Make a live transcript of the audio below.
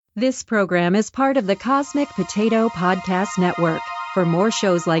This program is part of the Cosmic Potato Podcast Network. For more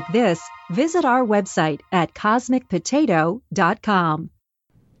shows like this, visit our website at cosmicpotato.com.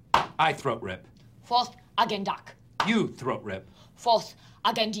 I throat rip. Fourth agendak. You throat rip. Fourth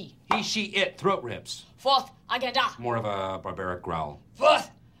agendi. He, she, it throat rips. Fourth agenda. More of a barbaric growl.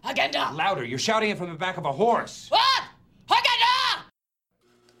 Fourth agenda. Louder, you're shouting it from the back of a horse. Fourth agenda.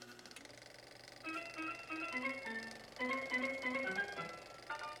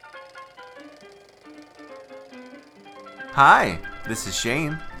 Hi, this is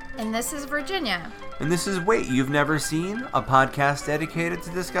Shane. And this is Virginia. And this is Wait You've Never Seen, a podcast dedicated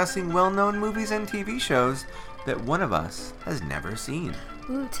to discussing well-known movies and TV shows that one of us has never seen.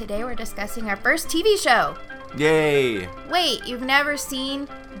 Ooh, today we're discussing our first TV show. Yay! Wait, you've never seen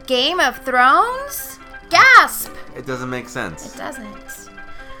Game of Thrones? Gasp! It doesn't make sense. It doesn't.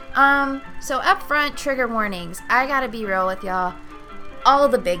 So up front, trigger warnings. I gotta be real with y'all. All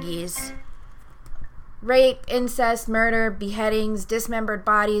the biggies. Rape, incest, murder, beheadings, dismembered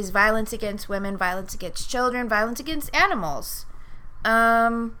bodies, violence against women, violence against children, violence against animals.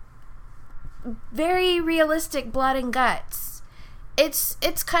 Very realistic blood and guts.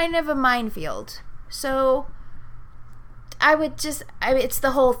 It's kind of a minefield. So it's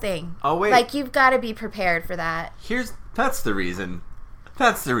the whole thing. Oh, wait. Like, you've got to be prepared for that. That's the reason.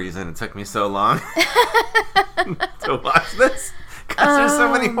 That's the reason it took me so long to watch this. Because there's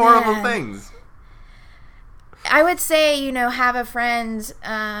so many horrible things. I would say, have a friend,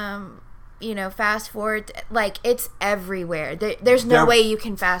 fast forward. Like, it's everywhere. There's no way you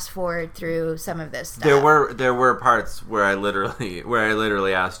can fast forward through some of this stuff. There were parts where I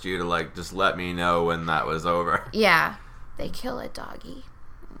literally asked you to, like, just let me know when that was over. Yeah. They kill a doggy.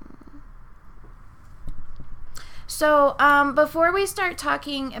 So, before we start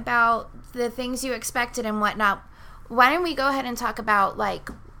talking about the things you expected and whatnot, why don't we go ahead and talk about, like,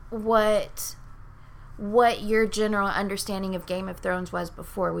 what your general understanding of Game of Thrones was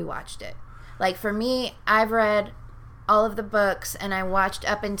before we watched it. Like, for me, I've read all of the books, and I watched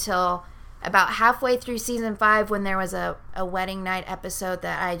up until about halfway through season 5 when there was a wedding night episode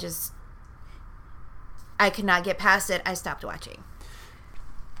that I could not get past it. I stopped watching.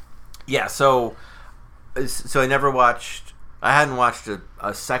 Yeah, so I hadn't watched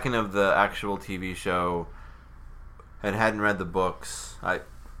a second of the actual TV show and hadn't read the books. I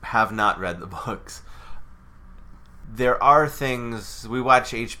have not read the books. There are things, we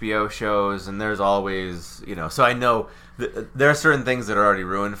watch HBO shows, and there's always, so I know there are certain things that are already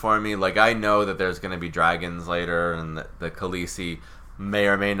ruined for me. Like, I know that there's going to be dragons later, and that the Khaleesi may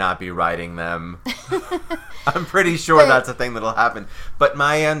or may not be riding them. I'm pretty sure that's a thing that'll happen. But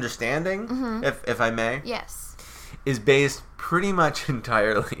my understanding, if I may, yes, is based pretty much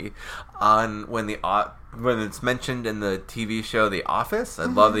entirely on when it's mentioned in the TV show The Office. I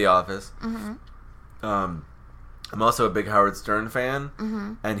love The Office. I'm also a big Howard Stern fan,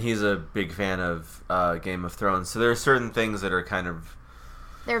 and he's a big fan of Game of Thrones. So there are certain things that are kind of...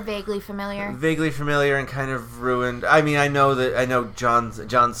 They're vaguely familiar and kind of ruined. I mean, I know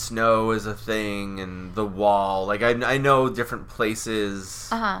Jon Snow is a thing, and the Wall. Like, I know different places,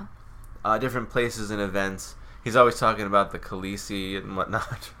 different places and events. He's always talking about the Khaleesi and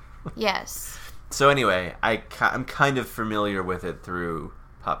whatnot. Yes. So anyway, I'm kind of familiar with it through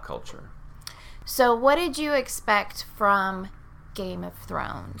pop culture. So what did you expect from Game of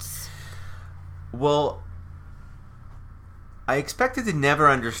Thrones? Well, I expected to never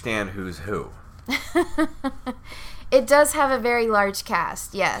understand who's who. It does have a very large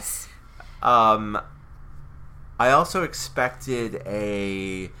cast, yes. I also expected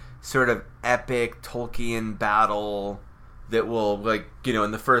a sort of epic Tolkien battle that will, like,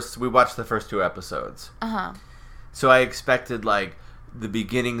 we watched the first 2 episodes. So I expected, like, the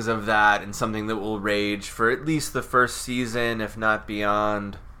beginnings of that and something that will rage for at least the first season, if not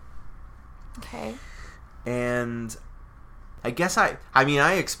beyond. Okay. And I guess I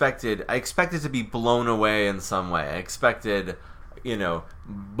expected to be blown away in some way. I expected,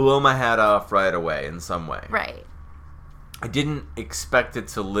 blow my hat off right away in some way. Right. I didn't expect it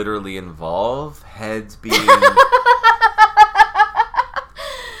to literally involve heads being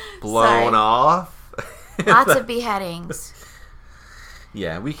blown off. Lots of beheadings.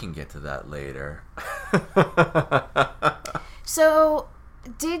 Yeah, we can get to that later. So,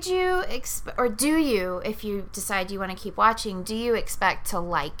 did you do you, if you decide you want to keep watching, do you expect to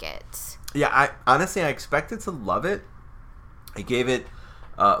like it? Yeah, I expected to love it. I gave it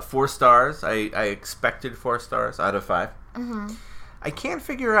 4 stars. I expected 4 stars out of 5. I can't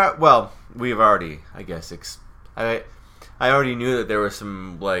figure out. Well, we've already, I guess, I already knew that there were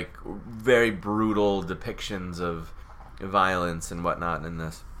some, like, very brutal depictions of violence and whatnot in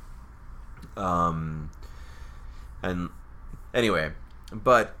this. And anyway,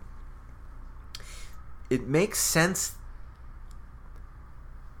 but it makes sense.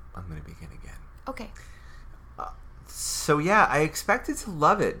 I'm going to begin again. Okay. So yeah, I expected to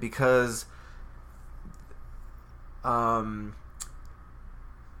love it because I've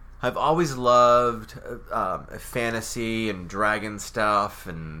always loved fantasy and dragon stuff,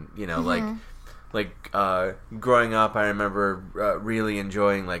 and you know, like growing up, I remember really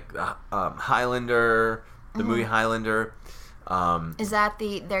enjoying like Highlander, the movie Highlander. Is that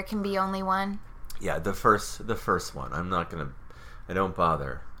the There Can Be Only One? Yeah, the first one. I don't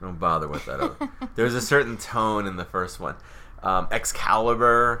bother with that. There's a certain tone in the first one.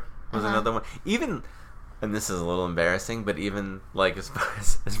 Excalibur was another one. Even, and this is a little embarrassing, but even like as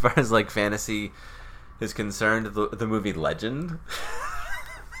far as like fantasy is concerned, the movie Legend.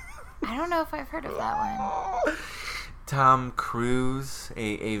 I don't know if I've heard of that one. Tom Cruise,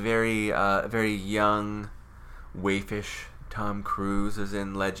 a very young, waifish Tom Cruise is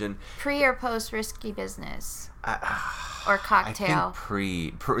in Legend. Pre or post Risky Business? Or Cocktail? I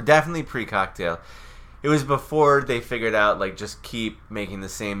think definitely pre-Cocktail. It was before they figured out, like, just keep making the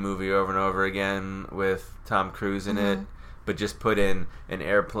same movie over and over again with Tom Cruise in it, but just put in an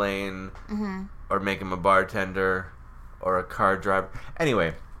airplane, or make him a bartender, or a car driver.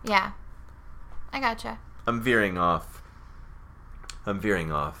 Anyway. Yeah. I gotcha. I'm veering off.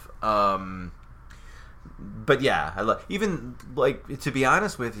 But yeah, I love, even, like, to be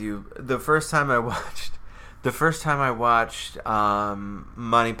honest with you, the first time I watched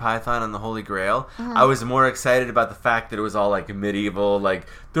Monty Python and the Holy Grail, I was more excited about the fact that it was all like medieval, like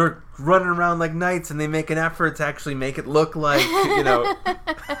they're running around like knights, and they make an effort to actually make it look like, you know,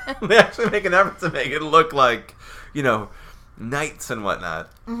 they actually make an effort to make it look like, you know, knights and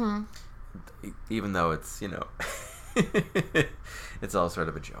whatnot. Even though it's, you know, it's all sort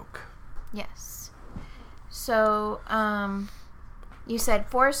of a joke. Yes. So, you said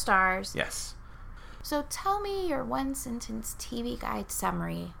 4 stars. Yes. So tell me your one-sentence TV guide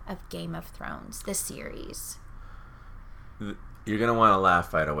summary of Game of Thrones, the series. You're gonna want to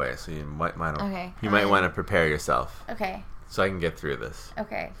laugh right away, so you might want to prepare yourself. Okay. So I can get through this.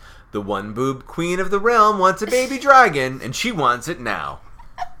 Okay. The one-boob queen of the realm wants a baby dragon, and she wants it now.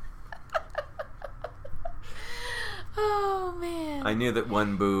 Oh man. I knew that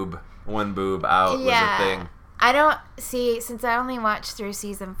one boob out was a thing. I don't see, since I only watched through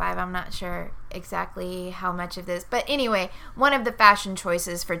season 5, I'm not sure exactly how much of this. But anyway, one of the fashion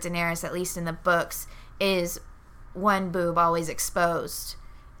choices for Daenerys, at least in the books, is one boob always exposed,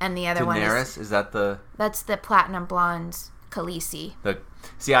 and the other Daenerys? Is that the... That's the platinum blonde Khaleesi.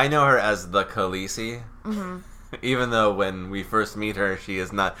 See, I know her as the Khaleesi. Even though when we first meet her, she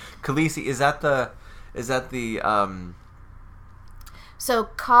is not. Khaleesi, is that the So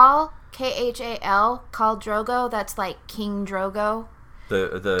Khal, Khal, Khal Drogo, that's like King Drogo.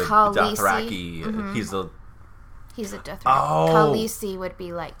 The Khaleesi. Dothraki. He's a Dothraki. Oh. Khaleesi would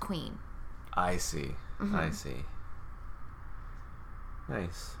be like queen. I see. I see.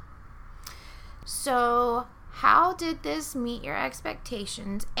 Nice. So, how did this meet your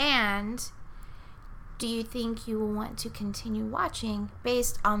expectations, and do you think you will want to continue watching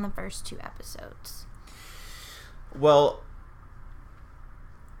based on the first 2 episodes? Well,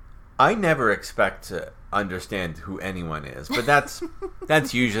 I never expect to understand who anyone is, but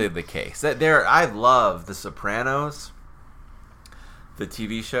that's usually the case. I love The Sopranos, the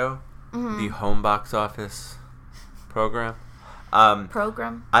TV show, the home box office program.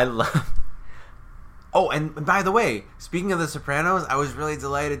 I love. Oh, and by the way, speaking of The Sopranos, I was really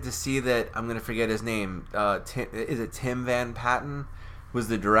delighted to see that, I'm going to forget his name. Is it Tim Van Patten? Was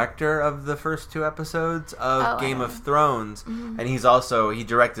the director of the first 2 episodes of Game of Thrones, and he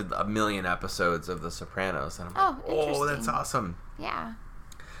directed 1 million episodes of The Sopranos. And I'm like, oh, that's awesome. Yeah.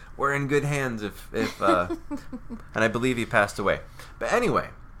 We're in good hands if and I believe he passed away. But anyway,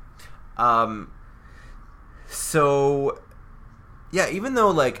 so yeah, even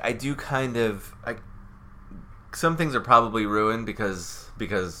though like I do kind of some things are probably ruined because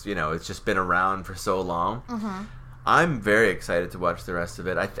you know it's just been around for so long. I'm very excited to watch the rest of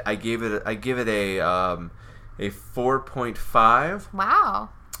it. I give it a 4.5. Wow.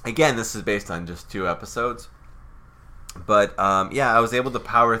 Again, this is based on just 2 episodes. But yeah, I was able to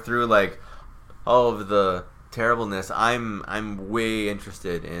power through like all of the terribleness. I'm way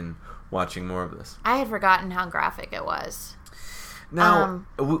interested in watching more of this. I had forgotten how graphic it was. Now,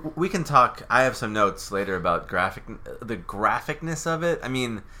 we can talk. I have some notes later about the graphicness of it. I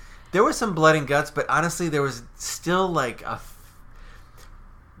mean, there was some blood and guts, but honestly, there's still like a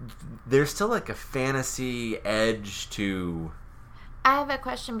fantasy edge to I have a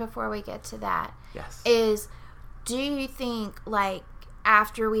question before we get to that. Yes. Do you think, like,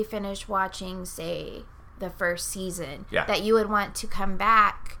 after we finish watching, say, the first season, that you would want to come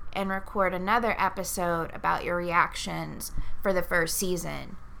back and record another episode about your reactions for the first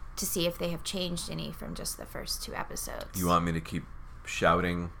season to see if they have changed any from just the first 2 episodes? You want me to keep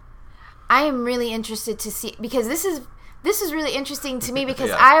shouting? I am really interested to see, because this is really interesting to me because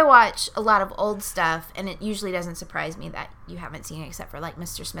Yeah. I watch a lot of old stuff, and it usually doesn't surprise me that you haven't seen it, except for, like,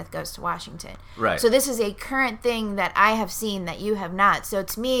 Mr. Smith Goes to Washington. Right. So this is a current thing that I have seen that you have not. So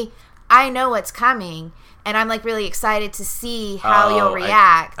to me, I know what's coming, and I'm, like, really excited to see how you'll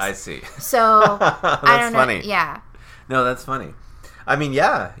react. I see. So I don't know. Funny. Yeah. No, that's funny. I mean,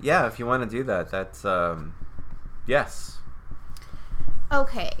 yeah, if you want to do that, that's, yes.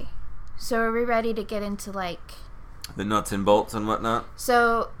 Okay. So are we ready to get into, like... The nuts and bolts and whatnot?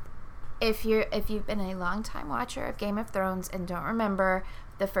 So, if you've been a long time watcher of Game of Thrones and don't remember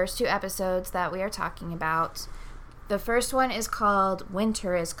the first 2 episodes that we are talking about, the first one is called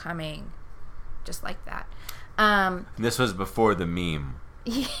Winter is Coming. Just like that. This was before the meme.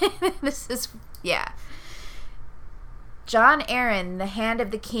 Yeah. Jon Arryn, the Hand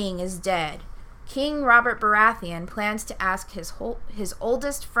of the King, is dead. King Robert Baratheon plans to ask his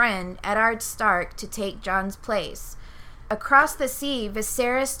oldest friend, Eddard Stark, to take Jon's place. Across the sea,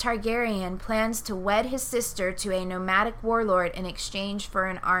 Viserys Targaryen plans to wed his sister to a nomadic warlord in exchange for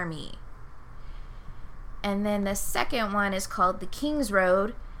an army. And then the second one is called The King's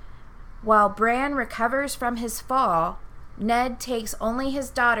Road. While Bran recovers from his fall, Ned takes only his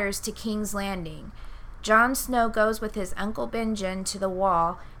daughters to King's Landing. Jon Snow goes with his uncle Benjen to the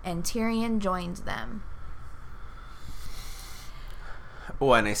Wall, and Tyrion joins them.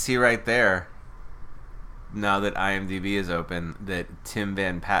 Oh, and I see right there, now that IMDb is open, that Tim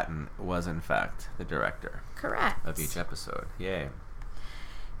Van Patten was in fact the director Correct. of each episode. Yay.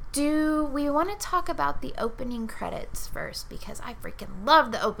 Do we want to talk about the opening credits first? Because I freaking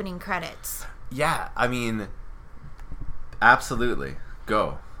love the opening credits. Yeah, I mean, absolutely.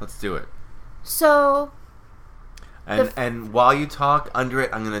 Go. Let's do it. So... And while you talk, under it,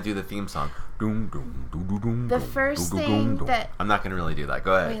 I'm going to do the theme song. The first thing that... I'm not going to really do that.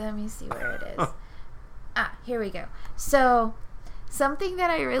 Go ahead. Wait, let me see where it is. Here we go. So, something that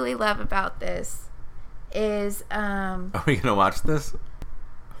I really love about this is... Are we going to watch this?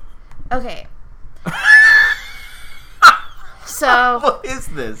 Okay. So... What is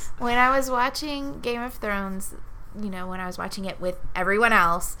this? When I was watching Game of Thrones, when I was watching it with everyone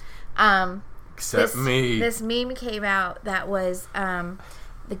else... Except me. This meme came out that was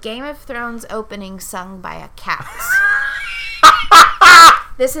the Game of Thrones opening sung by a cat.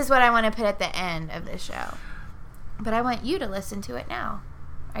 This is what I want to put at the end of the show. But I want you to listen to it now.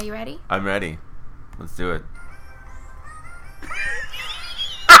 Are you ready? I'm ready. Let's do it.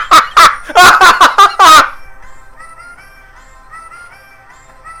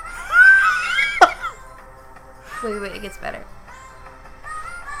 Wait, it gets better.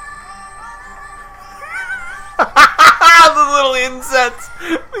 The little insets.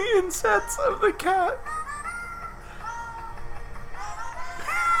 The insets of the cat.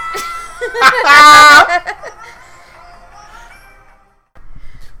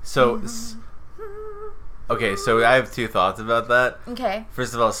 Okay, so I have 2 thoughts about that. Okay.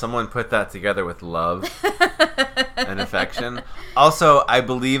 First of all, someone put that together with love and affection. Also, I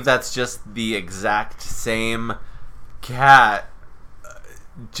believe that's just the exact same cat,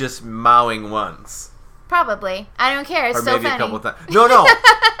 just mowing once. Probably. I don't care. It's Or so maybe funny. a couple times. No.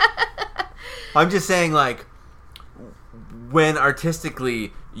 I'm just saying, like, when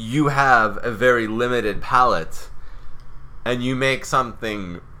artistically you have a very limited palette and you make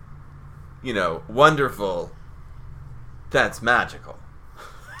something, wonderful, that's magical.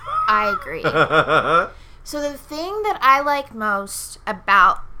 I agree. So the thing that I like most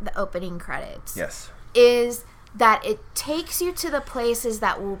about the opening credits is that it takes you to the places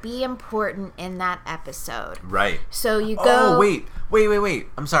that will be important in that episode. Right. So you go... Oh, wait.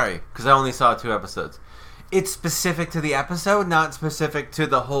 I'm sorry, because I only saw 2 episodes. It's specific to the episode, not specific to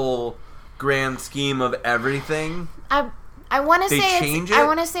the whole grand scheme of everything. I want to say change it's... it? I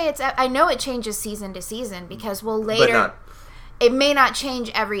want to say it's... I know it changes season to season, because we'll later... But not... It may not change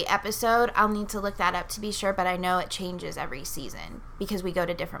every episode. I'll need to look that up to be sure, but I know it changes every season, because we go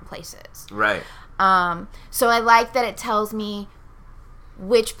to different places. Right. So I like that it tells me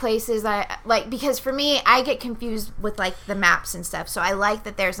which places I like, because for me, I get confused with like the maps and stuff. So I like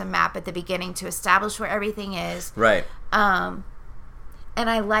that there's a map at the beginning to establish where everything is. Right. And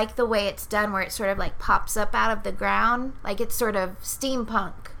I like the way it's done, where it sort of like pops up out of the ground, like it's sort of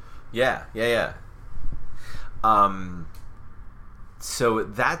steampunk. Yeah. So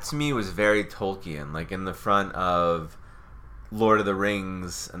that to me was very Tolkien, like in the front of Lord of the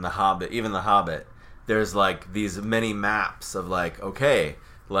Rings and The Hobbit, even The Hobbit, there's like these many maps of like, okay,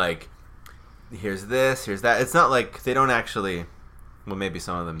 like here's this, here's that. It's not like they don't actually, well, maybe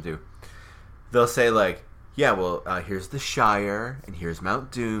some of them do. They'll say like, yeah, well, here's the Shire, and here's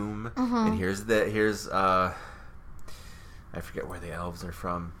Mount Doom, and here's I forget where the elves are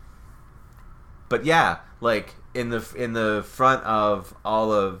from. But yeah, like in the front of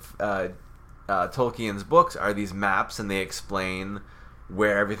all of Tolkien's books are these maps, and they explain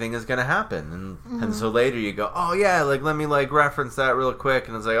where everything is going to happen, and so later you go, oh yeah, like let me like reference that real quick,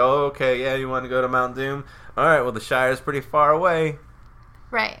 and it's like, oh okay, yeah, you want to go to Mount Doom? All right, well the Shire is pretty far away.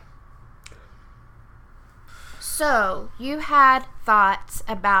 Right. So you had thoughts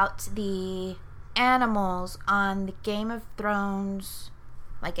about the animals on the Game of Thrones,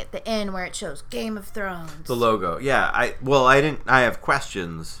 like at the end where it shows Game of Thrones. The logo, yeah. I have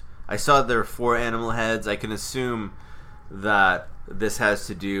questions. I saw there were 4 animal heads. I can assume that this has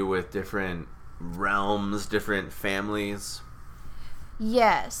to do with different realms, different families.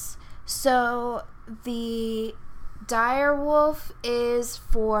 Yes. So the direwolf is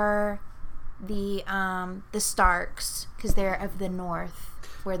for the Starks, because they're of the north,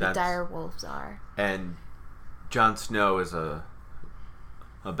 where the direwolves are. And Jon Snow is a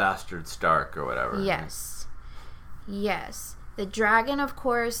bastard Stark or whatever. Yes. Yes. The dragon, of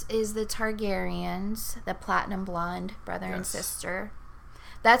course, is the Targaryens, the platinum blonde brother and sister.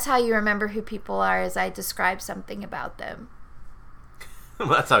 That's how you remember who people are, as I describe something about them.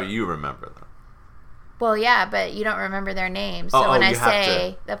 That's how you remember them. Well, yeah, but you don't remember their names. So when I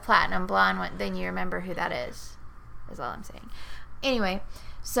say the platinum blonde one, then you remember who that is all I'm saying. Anyway,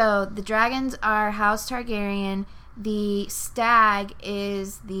 so the dragons are House Targaryen. The stag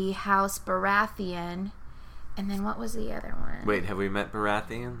is the House Baratheon. And then what was the other one? Wait, have we met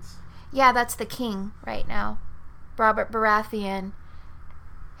Baratheons? Yeah, that's the king right now. Robert Baratheon.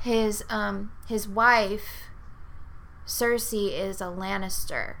 His wife, Cersei, is a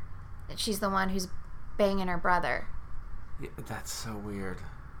Lannister. She's the one who's banging her brother. Yeah, that's so weird.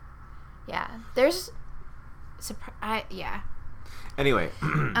 Yeah, there's... yeah. Anyway.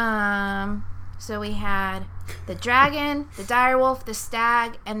 So we had the dragon, the direwolf, the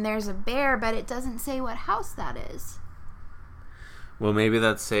stag, and there's a bear, but it doesn't say what house that is. Well, maybe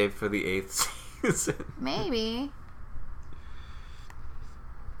that's saved for the 8th season. Maybe.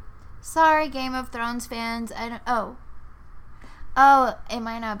 Sorry, Game of Thrones fans. Oh, it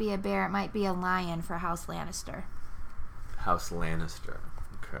might not be a bear. It might be a lion for House Lannister. House Lannister.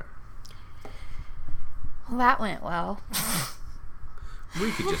 Okay. Well, that went well. We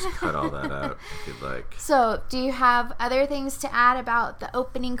could just cut all that out if you'd like. So, do you have other things to add about the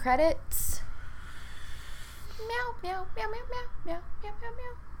opening credits? Meow, meow, meow, meow, meow, meow, meow, meow,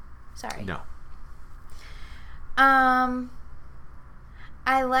 meow. Sorry. No.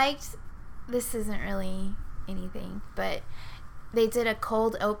 I liked, this isn't really anything, but they did a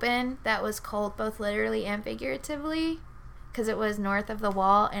cold open that was cold both literally and figuratively, because it was north of the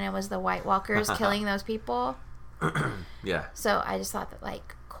wall and it was the White Walkers killing those people. Yeah. So I just thought that,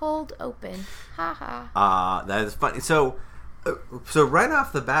 like, cold open. Ha. That is funny. So right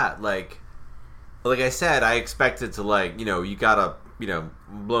off the bat, like I said, I expected to, like, you gotta,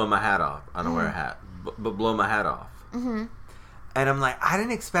 blow my hat off. I don't wear a hat, but blow my hat off. Mm-hmm. And I'm like, I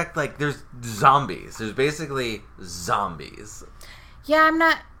didn't expect, like, there's zombies. There's basically zombies. Yeah, I'm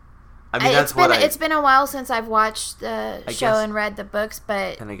not. I mean, it's been a while since I've watched the show and read the books,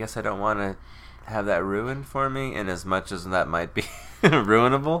 but. And I guess I don't want to have that ruined for me, in as much as that might be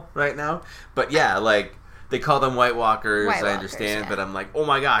ruinable right now. But yeah, like, they call them White Walkers, I understand, but I'm like, oh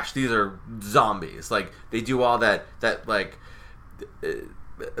my gosh, these are zombies. Like, they do all that like,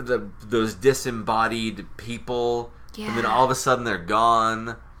 those disembodied people. Yeah. And then all of a sudden they're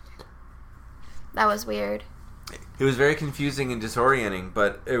gone. That was weird. It was very confusing and disorienting,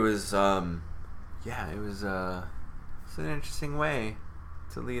 but it was, it's an interesting way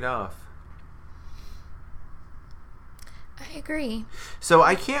to lead off. I agree. So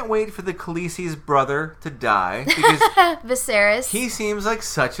I can't wait for the Khaleesi's brother to die, because Viserys. He seems like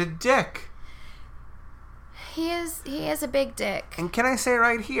such a dick. He is a big dick. And can I say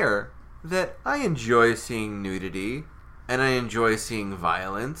right here that I enjoy seeing nudity and I enjoy seeing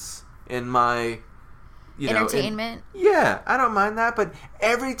violence in my entertainment. Yeah, I don't mind that, but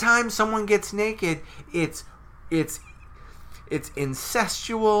every time someone gets naked, it's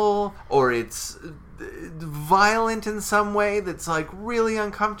incestual, or it's violent in some way that's like really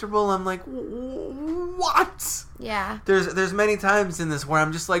uncomfortable. I'm like, what? Yeah. There's many times in this where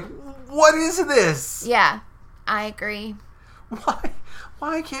I'm just like, what is this? Yeah, I agree.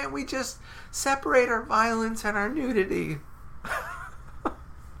 Why can't we just separate our violence and our nudity?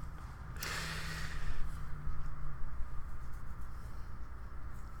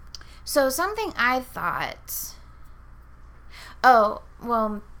 So something I thought... Oh,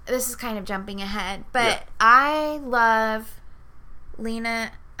 well, this is kind of jumping ahead, but Yeah. I love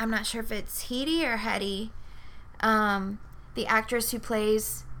Lena... I'm not sure if it's Headey or Hetty, the actress who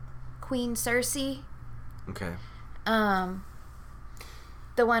plays Queen Cersei. Okay.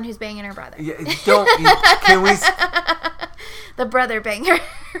 The one who's banging her brother. Yeah, can we... The brother banger.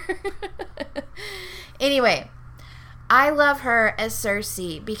 Anyway, I love her as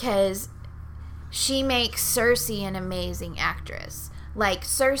Cersei because she makes Cersei an amazing actress. Like,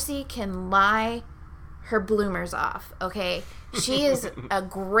 Cersei can lie her bloomers off, okay? She is a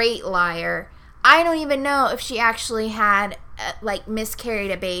great liar. I don't even know if she actually had,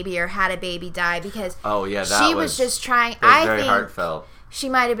 miscarried a baby or had a baby die because she was just trying... That was I very think heartfelt. she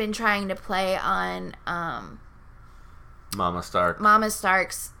might have been trying to play on Mama Stark. Mama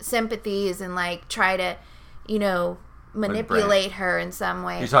Stark's sympathies and, try to, manipulate her in some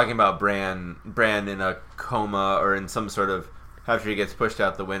way. You're talking about Bran in a coma or in some sort of... After he gets pushed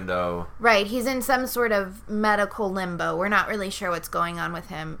out the window. Right, he's in some sort of medical limbo. We're not really sure what's going on with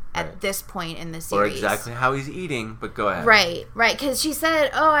him at this point in the series. Or exactly how he's eating, but go ahead. Right, because she said,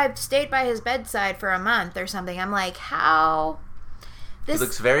 I've stayed by his bedside for a month or something. I'm like, how? He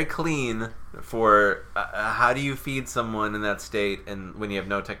looks very clean for... how do you feed someone in that state and when you have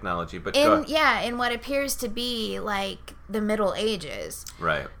no technology? But go ahead. In what appears to be, the Middle Ages.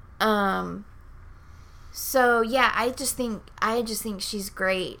 Right. So yeah, I just think she's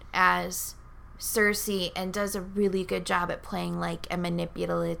great as Cersei and does a really good job at playing a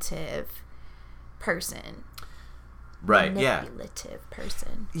manipulative person. Right. Manipulative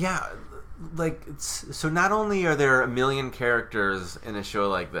person. Yeah. So not only are there a million characters in a show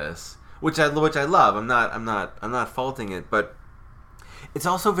like this, which I love. I'm not faulting it, but it's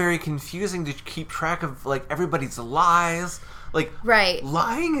also very confusing to keep track of everybody's lies. Right.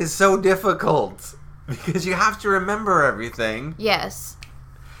 Lying is so difficult. Because you have to remember everything. Yes.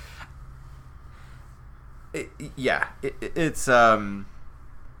 It's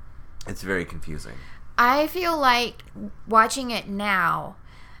very confusing. I feel like watching it now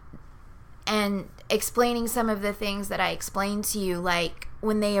and explaining some of the things that I explained to you,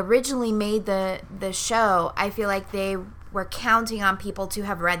 when they originally made the show, I feel like they were counting on people to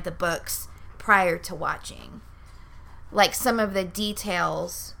have read the books prior to watching. Some of the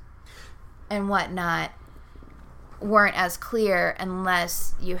details and whatnot weren't as clear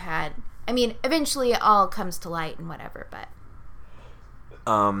unless you had... I mean, eventually it all comes to light and whatever, but...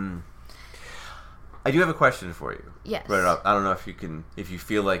 I do have a question for you. Yes. Right up. I don't know if you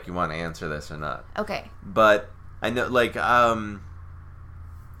feel like you want to answer this or not. Okay. But I know,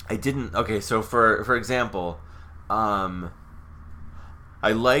 I didn't... Okay, so for example, I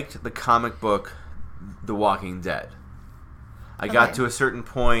liked the comic book The Walking Dead. I got to a certain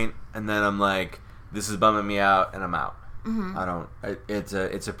point, and then I'm like, this is bumming me out, and I'm out. Mm-hmm.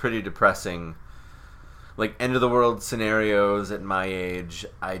 It's a pretty depressing, end of the world scenarios at my age.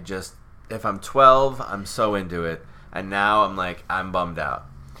 If I'm 12, I'm so into it, and now I'm bummed out.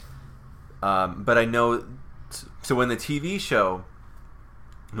 But I know, so when the TV show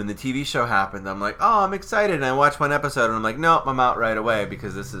happened, I'm like, oh, I'm excited, and I watch one episode, and I'm like, nope, I'm out right away,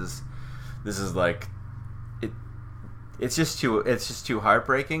 because this is It's just too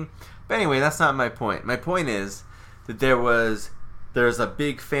heartbreaking. But anyway, that's not my point. My point is that there's a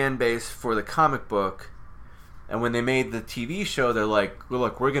big fan base for the comic book, and when they made the TV show, they're like, well,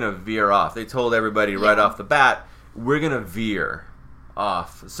 look, we're gonna veer off. They told everybody right off the bat, we're gonna veer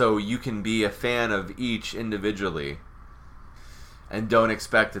off, so you can be a fan of each individually, and don't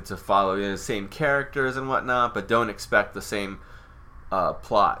expect it to follow the same characters and whatnot, but don't expect the same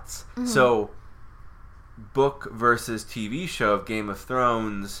plots. Mm-hmm. So, book versus TV show of Game of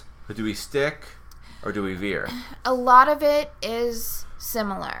Thrones, do we stick or do we veer? A lot of it is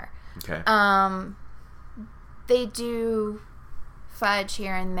similar. Okay. They do fudge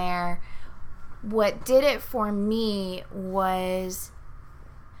here and there. What did it for me was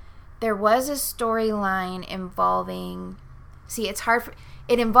there was a storyline involving... See, it's hard for...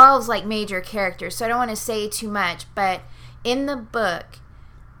 It involves major characters, so I don't want to say too much, but in the book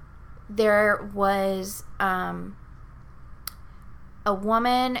there was a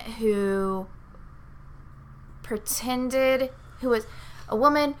woman who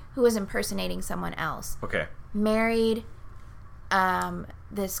was impersonating someone else. Okay. Married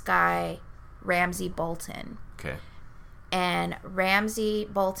this guy, Ramsay Bolton. Okay. And Ramsay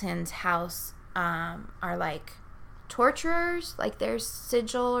Bolton's house are torturers, like their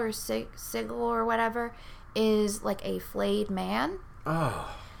sigil or sigil or whatever, is like a flayed man.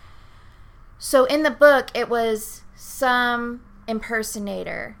 Oh. So in the book, it was some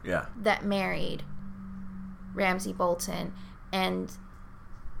impersonator Yeah. that married Ramsay Bolton. And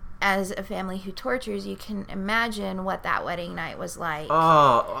as a family who tortures, you can imagine what that wedding night was like.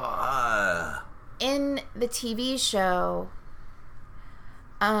 Oh. In the TV show,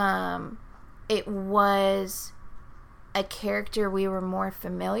 it was a character we were more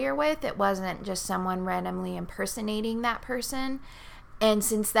familiar with. It wasn't just someone randomly impersonating that person. And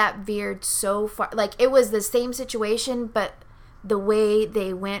since that veered so far, like it was the same situation, but the way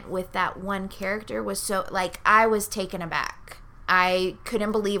they went with that one character was so, like, I was taken aback. I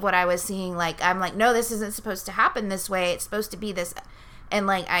couldn't believe what I was seeing. Like, I'm like, no, this isn't supposed to happen this way. It's supposed to be this. And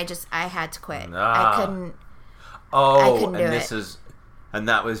like, I had to quit. I couldn't. Oh, I couldn't do and this it. is, and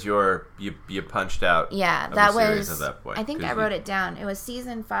that was your, you punched out. Yeah, of that the series was. at that point, I think 'cause I wrote it down. It was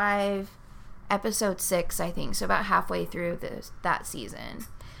season 5, episode 6, I think. So about halfway through that season.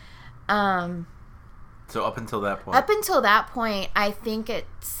 So up until that point. Up until that point, I think it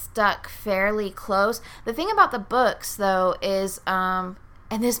stuck fairly close. The thing about the books, though, is, and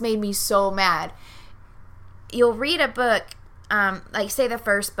this made me so mad. You'll read a book, like say the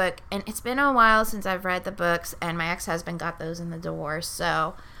first book, and it's been a while since I've read the books, and my ex-husband got those in the divorce,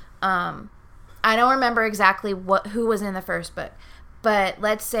 so I don't remember exactly who was in the first book. But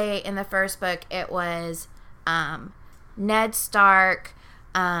let's say in the first book it was Ned Stark,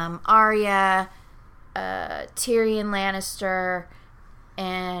 Arya, Tyrion Lannister,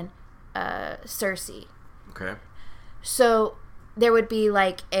 and Cersei. Okay. So there would be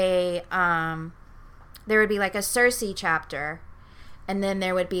like a Cersei chapter, and then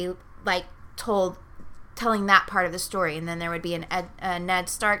there would be like telling that part of the story, and then there would be a Ned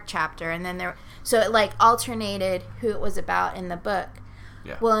Stark chapter, and then so it like alternated who it was about in the book.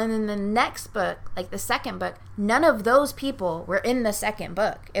 Yeah. Well, and then the next book, like the second book, none of those people were in the second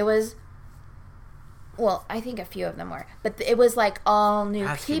book. It was, well, I think a few of them were, but it was like all new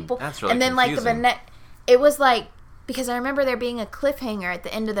people. That's really and then confusing. it was like, because I remember there being a cliffhanger at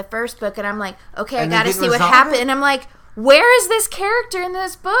the end of the first book, and I'm like, okay, And I they got to didn't see what resolve happened. it? And I'm like, where is this character in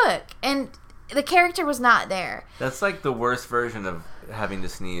this book? And the character was not there. That's like the worst version of having to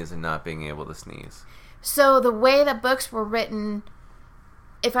sneeze and not being able to sneeze. So the way the books were written,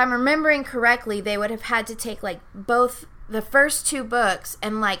 if I'm remembering correctly, they would have had to take like both the first 2 books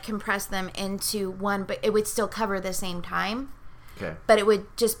and like compress them into one, but it would still cover the same time. Okay. But it would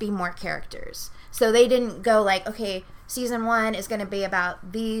just be more characters. So they didn't go like, okay, season 1 is going to be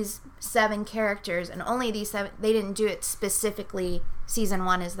about these 7 characters, and only these 7. They didn't do it specifically. Season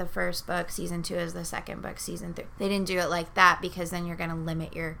 1 is the first book, season 2 is the second book, season 3. They didn't do it like that because then you're going to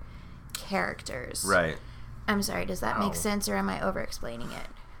limit your characters. Right. I'm sorry, does that Oh. make sense, or am I over-explaining it?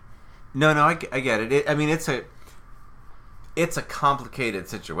 No, I get it. I mean, it's a complicated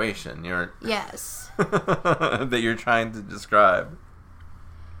situation. Yes. that you're trying to describe.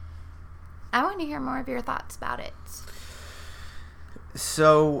 I want to hear more of your thoughts about it.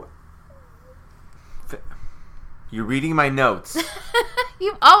 So, you're reading my notes.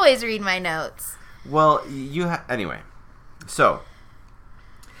 You always read my notes. Well, anyway. So,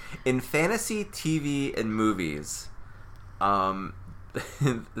 in fantasy TV and movies, the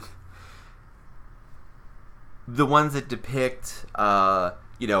ones that depict, a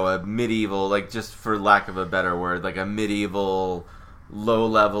medieval, like, just for lack of a better word, like a medieval, low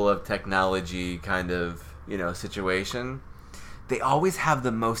level of technology kind of, situation, they always have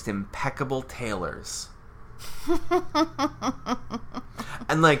the most impeccable tailors.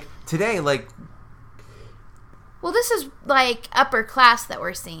 And, like, today, like... Well, this is, like, upper class that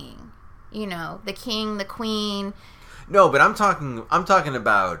we're seeing. The king, the queen. No, but I'm talking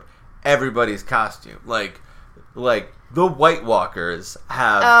about everybody's costume. Like the White Walkers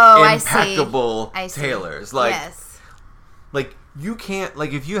have impeccable tailors. Like, yes. Like, you can't,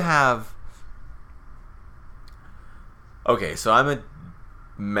 like, if you have... Okay, so I'm a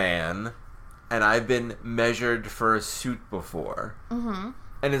man, and I've been measured for a suit before. Mm-hmm.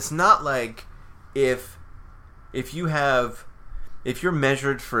 And it's not like if you're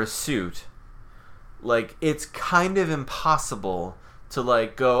measured for a suit, like, it's kind of impossible to,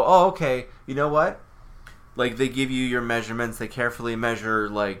 like, go, oh, okay, you know what? Like, they give you your measurements, they carefully measure,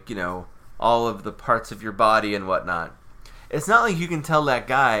 like, all of the parts of your body and whatnot. It's not like you can tell that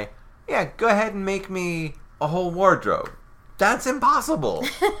guy, yeah, go ahead and make me a whole wardrobe. That's impossible.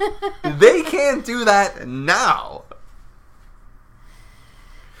 They can't do that now.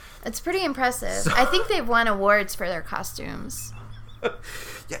 It's pretty impressive. I think they've won awards for their costumes.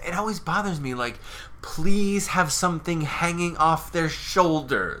 Yeah, it always bothers me. Like, please have something hanging off their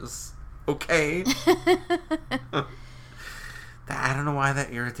shoulders. Okay? I don't know why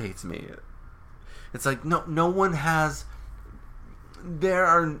that irritates me. It's like no one has. There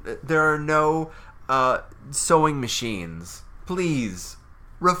are no sewing machines. Please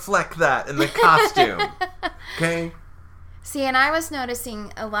reflect that in the costume. Okay. See, and I was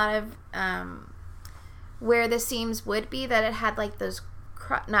noticing a lot of where the seams would be that it had like those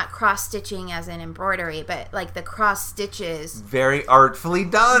not cross stitching as in embroidery, but like the cross stitches. Very artfully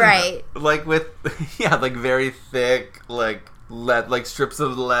done. Right. Like with like very thick like strips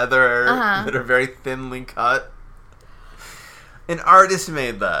of leather that are very thinly cut. An artist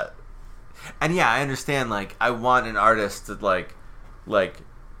made that. And yeah, I understand, like, I want an artist to, like,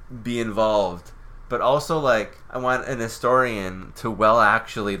 be involved. But also, like, I want an historian to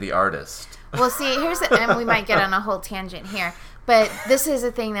actually the artist. Well, see, and we might get on a whole tangent here, but this is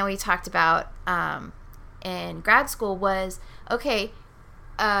a thing that we talked about in grad school was, okay,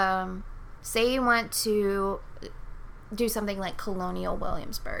 say you want to do something like Colonial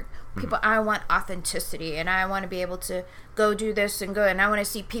Williamsburg. People, I want authenticity, and I want to be able to go do this and I want to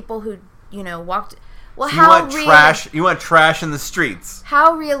see people who, walked. Well, so you want trash in the streets.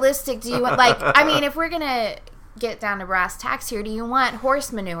 How realistic do you want? Like, I mean, if we're gonna get down to brass tacks here, do you want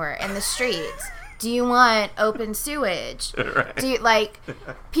horse manure in the streets? Do you want open sewage? Right. Do you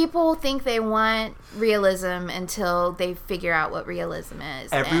people think they want realism until they figure out what realism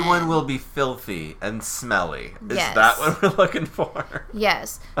is. Everyone will be filthy and smelly. Is yes. that what we're looking for?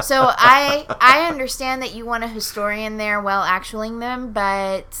 Yes. So I understand that you want a historian there actualing them,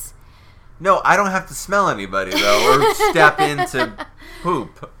 but no, I don't have to smell anybody though, or step into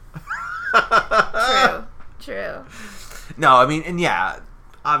poop. True. No, I mean, and yeah,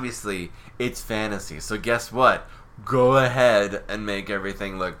 obviously it's fantasy. So guess what? Go ahead and make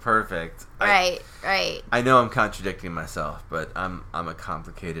everything look perfect. Right. I know I'm contradicting myself, but I'm a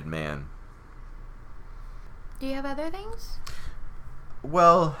complicated man. Do you have other things?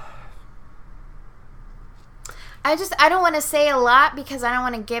 Well, I don't want to say a lot because I don't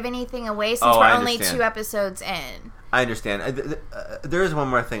want to give anything away since we're only 2 episodes in. I understand. There is one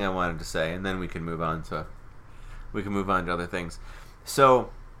more thing I wanted to say, and then we can move on to other things. So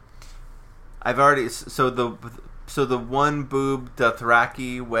I've already the one boob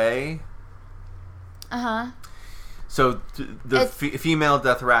Dothraki way. So the female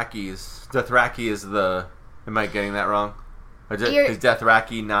Dothraki is the. Am I getting that wrong? Is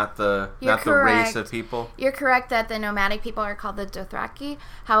Dothraki not the race of people? You're correct that the nomadic people are called the Dothraki.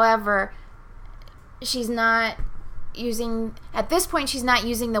 However, she's not using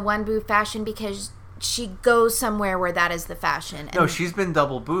the one boob fashion because she goes somewhere where that is the fashion. No, she's been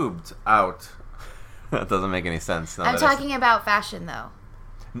double boobed out. That doesn't make any sense. I'm talking about fashion, though.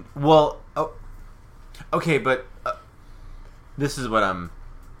 Well, okay, but this is what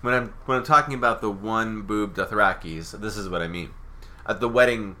when I'm talking about the one boob Dothrakis. This is what I mean. At the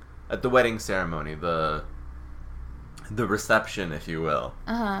wedding ceremony, the reception, if you will.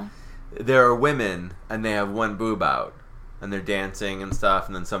 There are women, and they have one boob out. And they're dancing and stuff,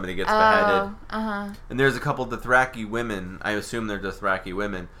 and then somebody gets beheaded. And there's a couple Dothraki women, I assume they're Dothraki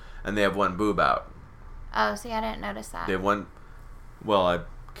women, and they have one boob out. Oh, see, I didn't notice that. They have one... Well, I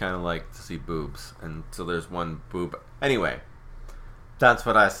kind of like to see boobs, and so there's one boob... Anyway, that's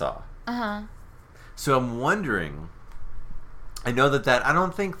what I saw. So I'm wondering... I know that... I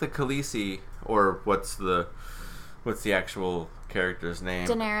don't think the Khaleesi, or what's the actual character's name?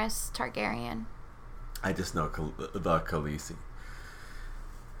 Daenerys Targaryen. I just know the Khaleesi.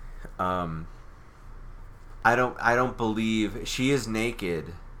 I don't believe she is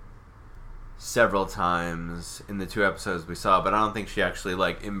naked several times in the 2 episodes we saw, but I don't think she actually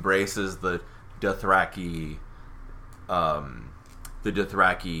embraces the Dothraki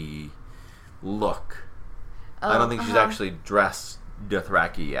look. I don't think she's actually dressed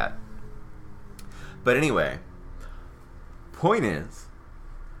Dothraki yet. But anyway, point is,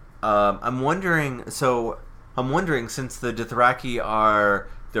 I'm wondering, since the Dothraki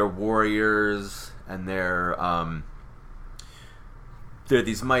they're warriors and they're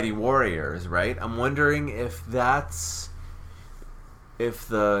these mighty warriors, right? I'm wondering if that's if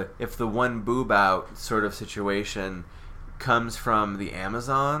the one boob out sort of situation comes from the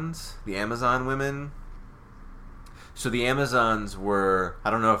Amazons, the Amazon women. So the Amazons were, I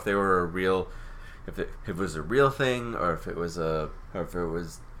don't know if they were if it was a real thing or if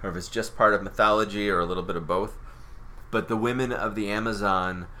it's just part of mythology or a little bit of both. But the women of the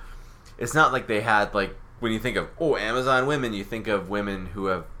Amazon, it's not like they had, when you think of, Amazon women, you think of women who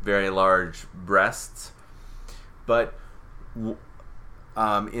have very large breasts. But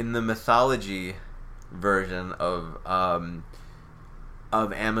in the mythology, version of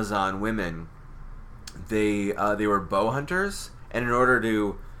Amazon women. They were bow hunters, and in order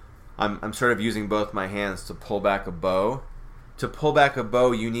to, I'm sort of using both my hands to pull back a bow. To pull back a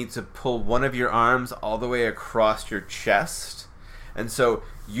bow, you need to pull one of your arms all the way across your chest, and so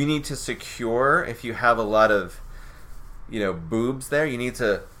you need to secure. If you have a lot of, boobs there, you need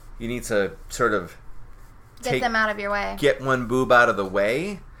to sort of Get them out of your way. Get one boob out of the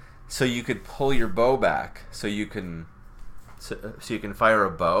way, so you could pull your bow back, so you can fire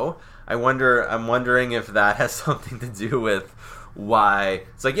a bow. I'm wondering if that has something to do with why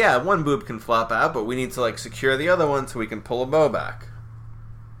it's like, yeah, one boob can flop out, but we need to secure the other one so we can pull a bow back.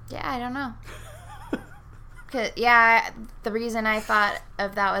 Yeah, I don't know. The reason I thought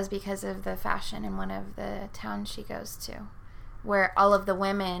of that was because of the fashion in one of the towns she goes to, where all of the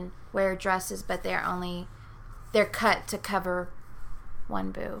women wear dresses, but they're cut to cover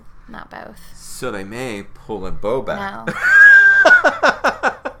one boob, not both. So they may pull a bow back. No.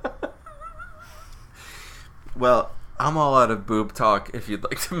 Well, I'm all out of boob talk if you'd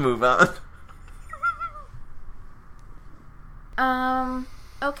like to move on.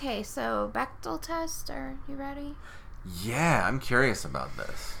 Okay, so Bechdel test, are you ready? Yeah, I'm curious about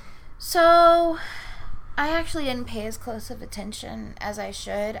this. So, I actually didn't pay as close of attention as I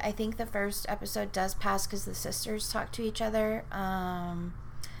should. I think the first episode does pass because the sisters talk to each other,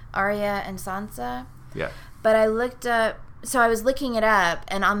 Arya and Sansa. Yeah. But I looked up, so I was looking it up,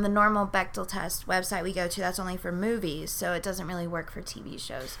 and on the normal Bechdel test website we go to, that's only for movies, so it doesn't really work for TV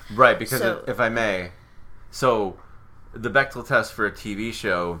shows. Right, because if I may, so the Bechdel test for a TV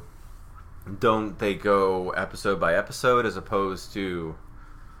show, don't they go episode by episode as opposed to...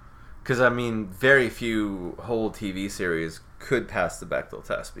 Because, very few whole TV series could pass the Bechdel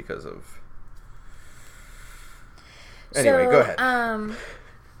test because of... Anyway, go ahead.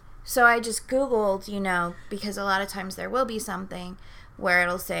 So I just Googled, because a lot of times there will be something where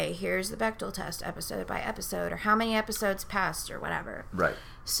it'll say, here's the Bechdel test episode by episode, or how many episodes passed, or whatever. Right.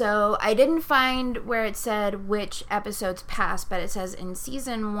 So I didn't find where it said which episodes passed, but it says in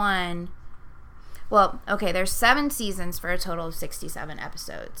season 1... Well, okay, there's 7 seasons for a total of 67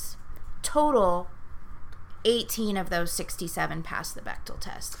 episodes. Total, 18 of those 67 passed the Bechdel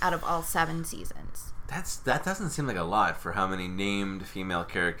test out of all 7 seasons. That doesn't seem like a lot for how many named female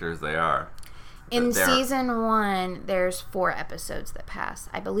characters they are. In season 1, there's 4 episodes that pass.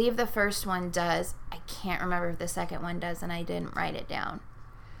 I believe the first one does. I can't remember if the second one does, and I didn't write it down.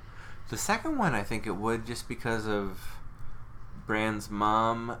 The second one, I think it would, just because of Bran's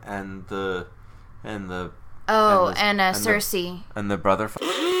mom and the Cersei. And the brother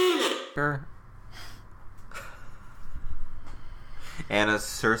Anna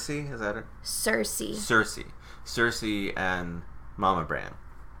Cersei, is that her? Cersei and Mama Bran.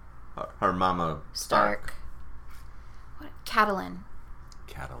 Or Mama Stark. Catelyn.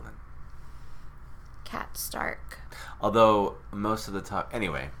 Cat Stark. Although, most of the time...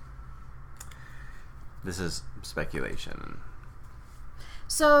 Anyway. This is speculation.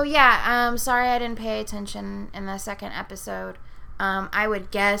 So, yeah, sorry I didn't pay attention in the second episode. I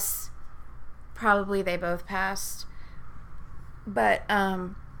would guess probably they both passed. But, I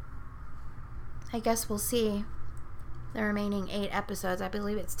guess we'll see the remaining 8 episodes. I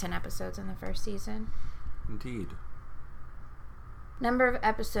believe it's 10 episodes in the first season. Indeed. Number of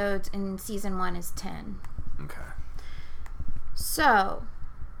episodes in season 1 is 10. Okay. So,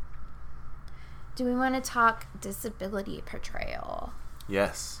 do we want to talk disability portrayal?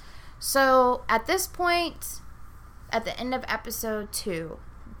 Yes. So, at this point, at the end of episode 2,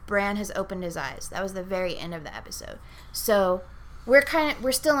 Bran has opened his eyes. That was the very end of the episode. So,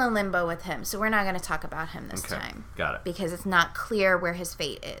 we're still in limbo with him, so we're not going to talk about him this time. Got it. Because it's not clear where his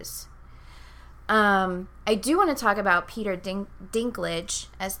fate is. I do want to talk about Peter Dinklage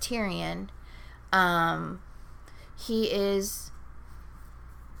as Tyrion. He is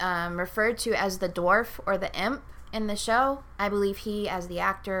referred to as the dwarf or the imp in the show. I believe he, as the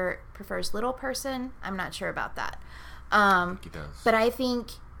actor, prefers little person. I'm not sure about that. I think he does. But I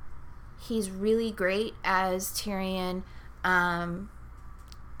think he's really great as Tyrion. I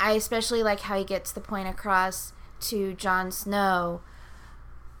especially like how he gets the point across to Jon Snow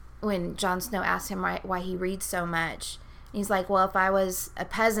when Jon Snow asks him why he reads so much. He's like, well, if I was a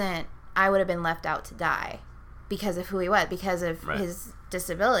peasant, I would have been left out to die because of who he was, because of his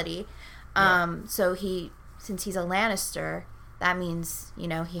disability. So since he's a Lannister, that means,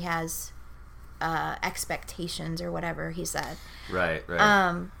 he has expectations or whatever he said. Right.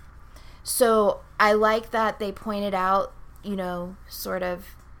 So I like that they pointed out, sort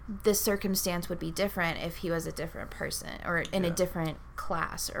of this circumstance would be different if he was a different person or in a different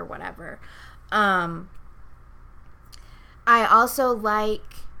class or whatever. I also like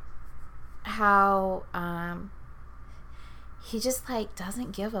how he just like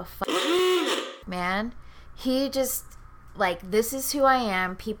doesn't give a fuck, man. He just like, this is who I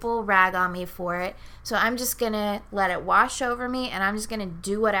am. People rag on me for it, so I'm just gonna let it wash over me, and I'm just gonna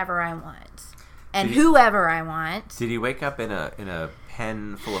do whatever I want and whoever I want. Did he wake up in a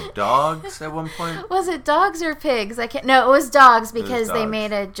pen full of dogs at one point? Was it dogs or pigs? I can't. No, it was dogs because they dogs.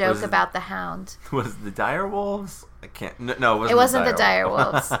 made a joke about the hound. Was it the dire wolves? I can't. No, it wasn't the dire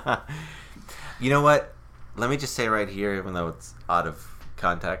wolves. You know what? Let me just say right here, even though it's out of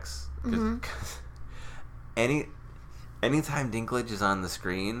context, because anytime Dinklage is on the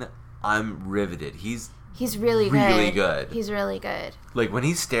screen, I'm riveted. He's really good. He's really good. Like when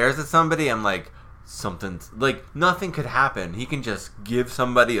he stares at somebody, I'm like, something's like nothing could happen. He can just give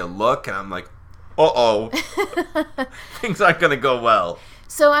somebody a look, and I'm like, uh-oh, things aren't gonna go well.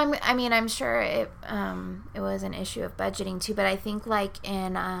 So I'm sure it was an issue of budgeting too, but I think like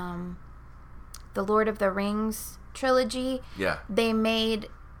in the Lord of the Rings trilogy, they made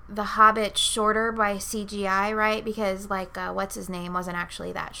the Hobbit shorter by CGI, right? Because like what's his name wasn't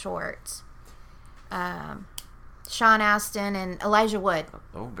actually that short. Sean Astin and Elijah Wood.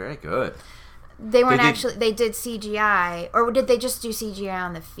 Oh, very good. They did CGI, or did they just do CGI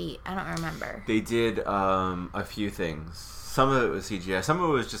on the feet? I don't remember. They did a few things. Some of it was CGI. Some of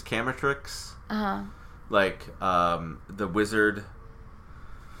it was just camera tricks. Like the wizard,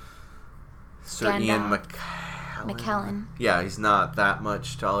 Sir Gandalf. Ian McKellen. Yeah, he's not that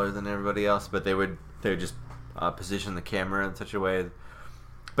much taller than everybody else, but they would just position the camera in such a way.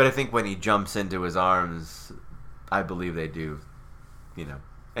 But I think when he jumps into his arms, I believe they do,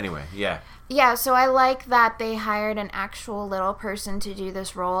 Anyway, yeah. Yeah, so I like that they hired an actual little person to do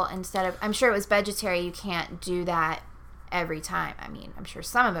this role instead of... I'm sure it was budgetary. You can't do that every time. I mean, I'm sure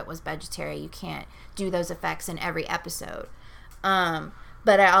some of it was budgetary. You can't do those effects in every episode.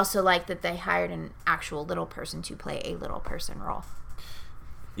 But I also like that they hired an actual little person to play a little person role.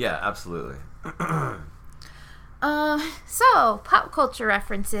 Yeah, absolutely. So, pop culture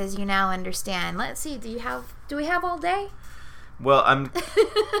references you now understand. Let's see, do we have all day? Well,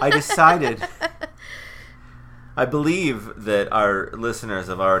 I decided, I believe that our listeners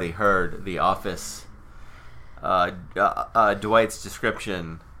have already heard The Office, Dwight's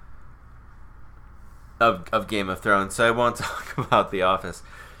description of Game of Thrones, so I won't talk about The Office.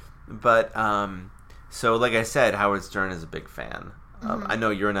 But, so like I said, Howard Stern is a big fan. I know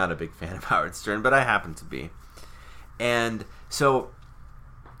you're not a big fan of Howard Stern, but I happen to be. And so,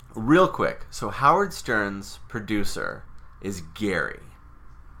 real quick, so Howard Stern's producer is Gary.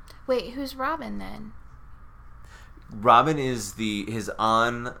 Wait, who's Robin then? Robin is his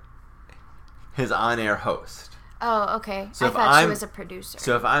on-air host. Oh, okay. So I thought she was a producer.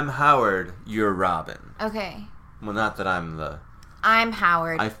 So if I'm Howard, you're Robin. Okay. Well, not that I'm I'm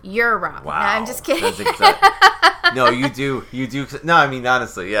Howard. You're Robin. Wow. No, I'm just kidding. That's exactly. No, you do. No, I mean,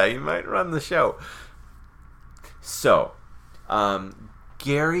 honestly, yeah, you might run the show. So,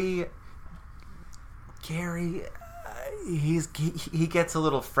 Gary, he gets a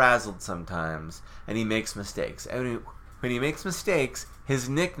little frazzled sometimes, and he makes mistakes. And when he makes mistakes, his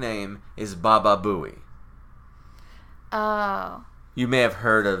nickname is Baba Booey. Oh. You may have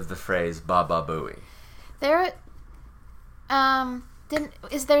heard of the phrase Baba Booey. There's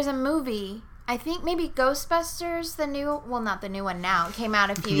a movie, I think maybe Ghostbusters, not the new one now, it came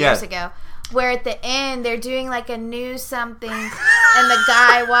out a few years ago, where at the end they're doing like a new something and the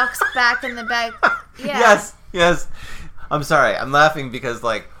guy walks back in the back. Yeah. Yes. I'm sorry. I'm laughing because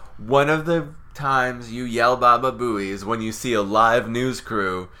like one of the times you yell Baba Booey is when you see a live news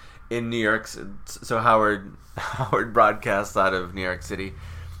crew in New York. So Howard broadcasts out of New York City.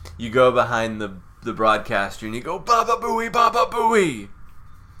 You go behind the broadcaster and you go Baba Booey, Baba Booey.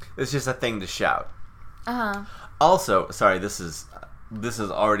 It's just a thing to shout. Also, sorry, this is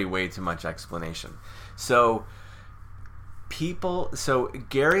already way too much explanation. So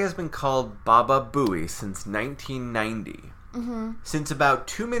Gary has been called Baba Booey since 1990. Since about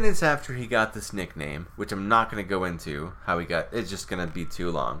 2 minutes after he got this nickname, which I'm not going to go into how he got. It's just going to be too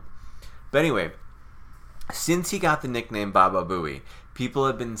long. But anyway, since he got the nickname Baba Booey, people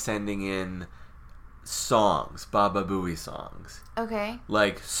have been sending in songs, Baba Booey songs. Okay.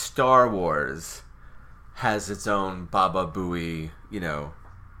 Like Star Wars has its own Baba Booey,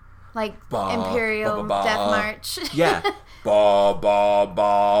 like Imperial Death March. Yeah. Ba ba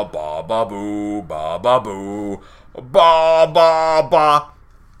ba ba ba boo ba ba boo ba ba ba.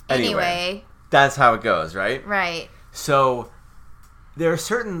 Anyway, that's how it goes, right? Right. So there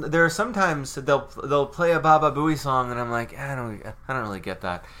are sometimes they'll play a Baba Booey song and I'm like, I don't really get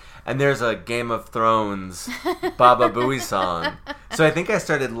that. and there's a Game of Thrones Baba Booey song. So I think I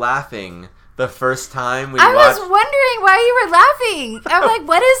started laughing the first time we watched. I was wondering why you were laughing. I'm like,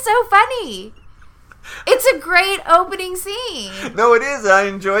 what is so funny? It's a great opening scene. No, it is. I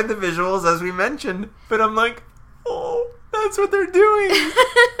enjoyed the visuals, as we mentioned, but I'm like, oh, that's what they're doing.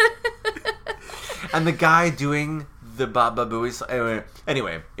 And the guy doing the Baba Booey song.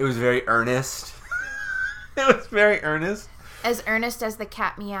 Anyway, it was very earnest. It was very earnest. As earnest as the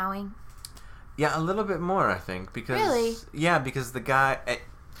cat meowing. Yeah, a little bit more, I think, because Really? Yeah, because the guy.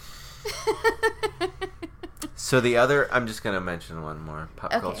 So the other, I'm just gonna mention one more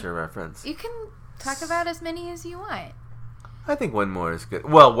pop culture reference. You can talk about as many as you want. I think one more is good.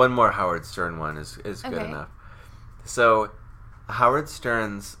 Well, one more Howard Stern one is good enough. So, Howard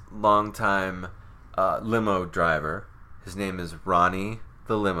Stern's longtime limo driver, his name is Ronnie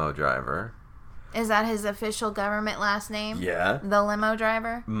the Limo Driver. Is that his official government last name? Yeah. The limo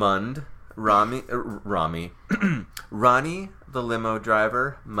driver? Ronnie the Limo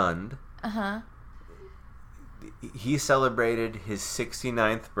Driver, Mund. Uh-huh. He celebrated his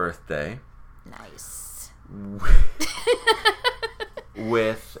 69th birthday. Nice.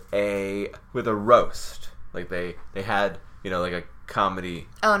 with a roast. Like they had, like a comedy.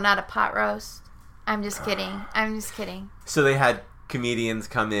 Oh, not a pot roast? I'm just kidding. So they had comedians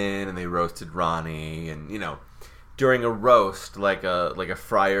come in and they roasted Ronnie, and during a roast, like a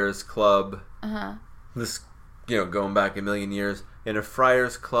Friars Club. Uh-huh. This, going back a million years, in a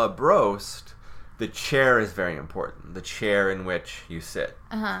Friars Club roast, the chair is very important. The chair in which you sit.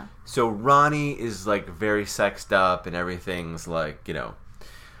 Uh-huh. So Ronnie is like very sexed up, and everything's like,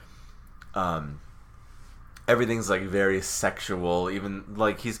 everything's like very sexual. Even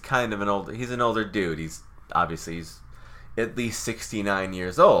like he's an older dude. He's at least 69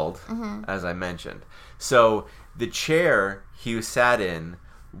 years old, as I mentioned. So the chair he sat in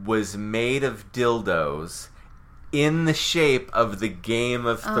was made of dildos in the shape of the Game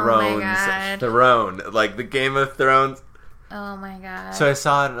of Thrones throne. Like the Game of Thrones. Oh my god. So I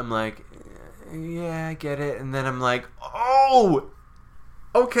saw it and I'm like, yeah, I get it. And then I'm like, oh,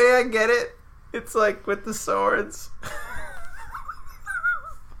 okay, I get it. It's like with the swords.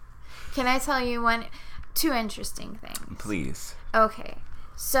 Can I tell you two interesting things? Please. Okay.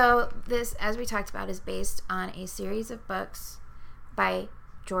 So this, as we talked about, is based on a series of books by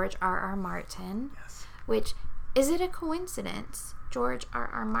George R.R. Martin. Yes. Which, is it a coincidence? George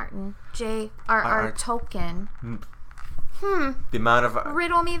R.R. Martin, J.R.R. Tolkien. The amount of...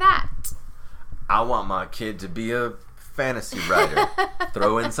 Riddle me that. I want my kid to be a fantasy writer.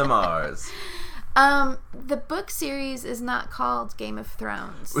 Throw in some R's. The book series is not called Game of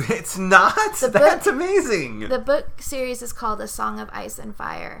Thrones. It's not? That's amazing. The book series is called A Song of Ice and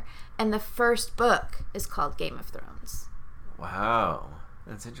Fire, and the first book is called Game of Thrones. Wow.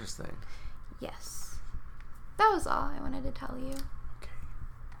 That's interesting. Yes. That was all I wanted to tell you. Okay.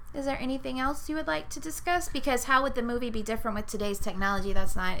 Is there anything else you would like to discuss? Because how would the movie be different with today's technology?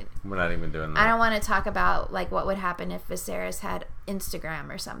 We're not even doing that. I don't want to talk about like what would happen if Viserys had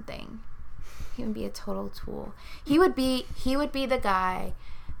Instagram or something. He would be a total tool. He would be the guy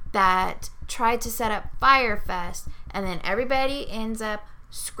that tried to set up Firefest, and then everybody ends up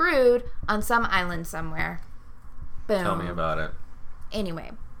screwed on some island somewhere. Boom. Tell me about it.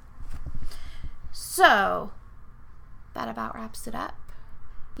 Anyway. So, that about wraps it up.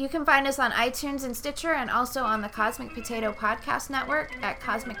 You can find us on iTunes and Stitcher, and also on the Cosmic Potato Podcast Network at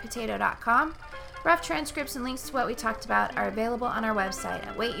cosmicpotato.com. Rough transcripts and links to what we talked about are available on our website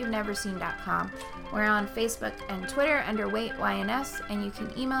at waityou'veneverseen.com. We're on Facebook and Twitter under WaitYNS, and you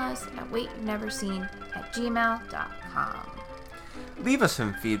can email us at waityou'veneverseen@gmail.com. Leave us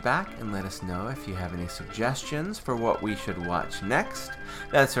some feedback and let us know if you have any suggestions for what we should watch next.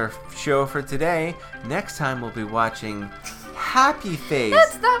 That's our show for today. Next time we'll be watching Happy Face.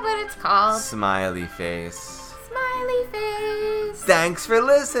 That's not what it's called. Smiley Face. Smiley Face. Thanks for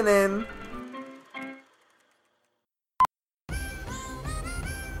listening.